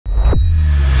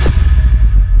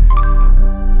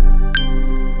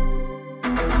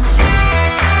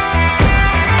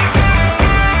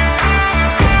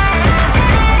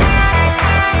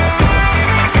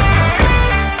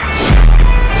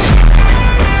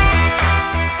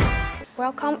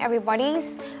welcome everybody.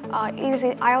 It is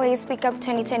ILA Speak Up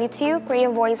 2022,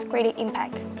 Creative Voice, Creative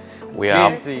Impact. We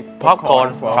are the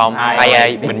popcorn from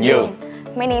ILA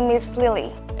Binh. My name is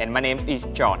Lily. And my name is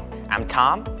John. I'm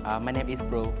Tom. My name is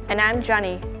Bro. And I'm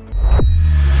Johnny.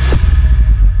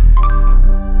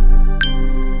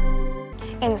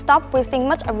 And stop wasting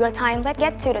much of your time, let's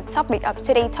get to the topic of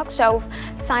today's talk show,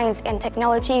 Science and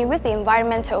Technology with the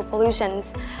Environmental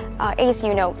Pollutions. As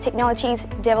you know, technologies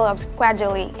develops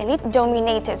gradually and it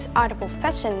dominates other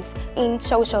professions in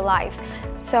social life.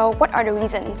 So what are the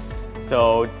reasons?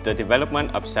 So the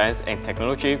development of science and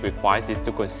technology requires it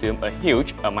to consume a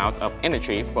huge amount of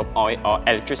energy from oil or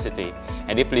electricity,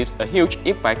 and it leaves a huge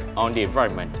impact on the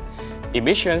environment.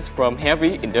 Emissions from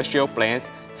heavy industrial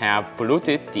plants have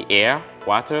polluted the air,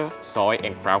 water, soil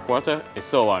and groundwater, and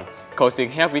so on, causing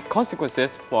heavy consequences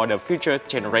for the future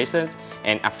generations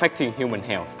and affecting human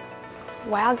health.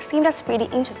 Wow, it seems that's pretty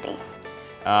interesting.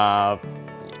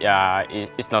 Yeah,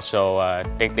 it's not so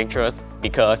dangerous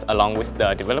because along with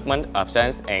the development of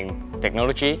science and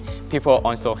technology, people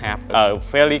also have a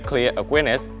fairly clear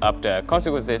awareness of the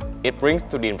consequences it brings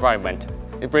to the environment.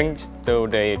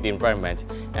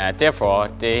 Therefore,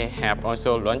 they have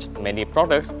also launched many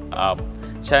products of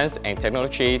science and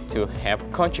technology to help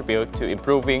contribute to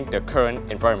improving the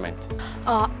current environment.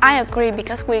 I agree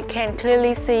because we can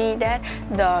clearly see that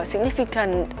the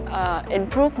significant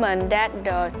improvement that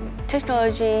the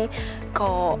technology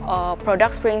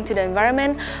products bring to the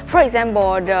environment. For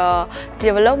example, the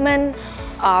development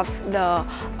of the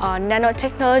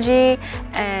nanotechnology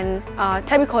and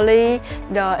typically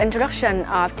the introduction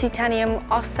of titanium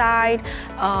oxide,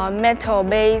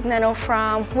 metal-based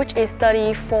nanofilm, which is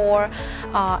studied for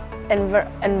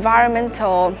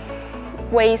environmental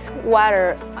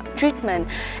wastewater treatment.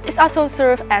 It also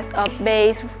serves as a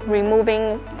base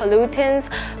removing pollutants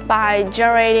by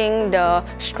generating the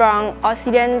strong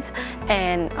oxidants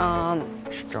and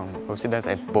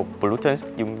pollutants.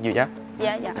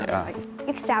 Yeah.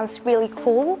 It sounds really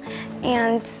cool,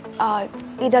 and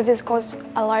it does cost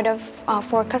a lot of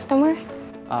for customer.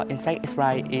 In fact, it's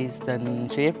right. It's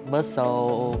cheap, but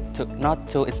not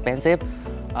too expensive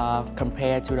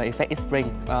compared to the effect it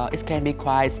brings. It can be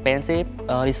quite expensive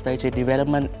early stage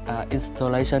development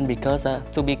installation because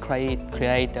to be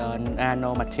create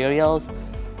nano materials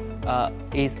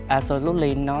is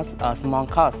absolutely not a small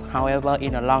cost. However,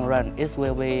 in the long run, it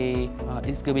will be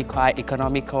quite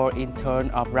economical in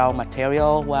terms of raw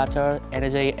material, water,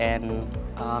 energy, and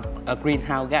a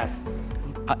greenhouse gas.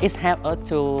 It helps us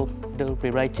to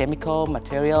regulate chemical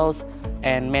materials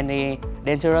and many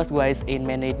dangerous waste in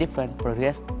many different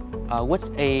projects, which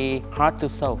is hard to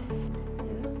solve.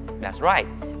 That's right.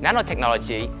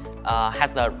 Nanotechnology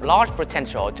has a large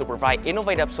potential to provide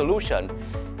innovative solutions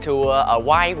to a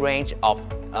wide range of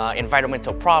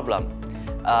environmental problems.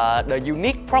 The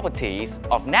unique properties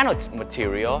of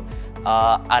nanomaterial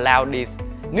allow this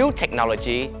new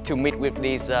technology to meet with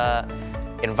this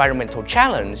environmental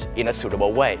challenge in a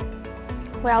suitable way.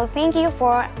 Well, thank you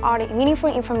for all the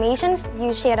meaningful information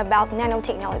you shared about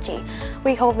nanotechnology.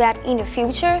 We hope that in the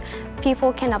future,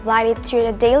 people can apply it to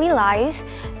their daily life.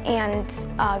 And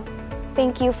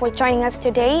thank you for joining us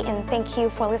today, and thank you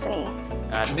for listening.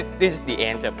 This is the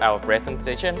end of our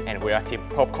presentation, and we are Team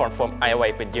Popcorn from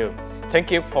ILA Binh. Thank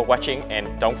you for watching,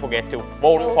 and don't forget to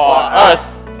vote for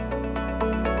us!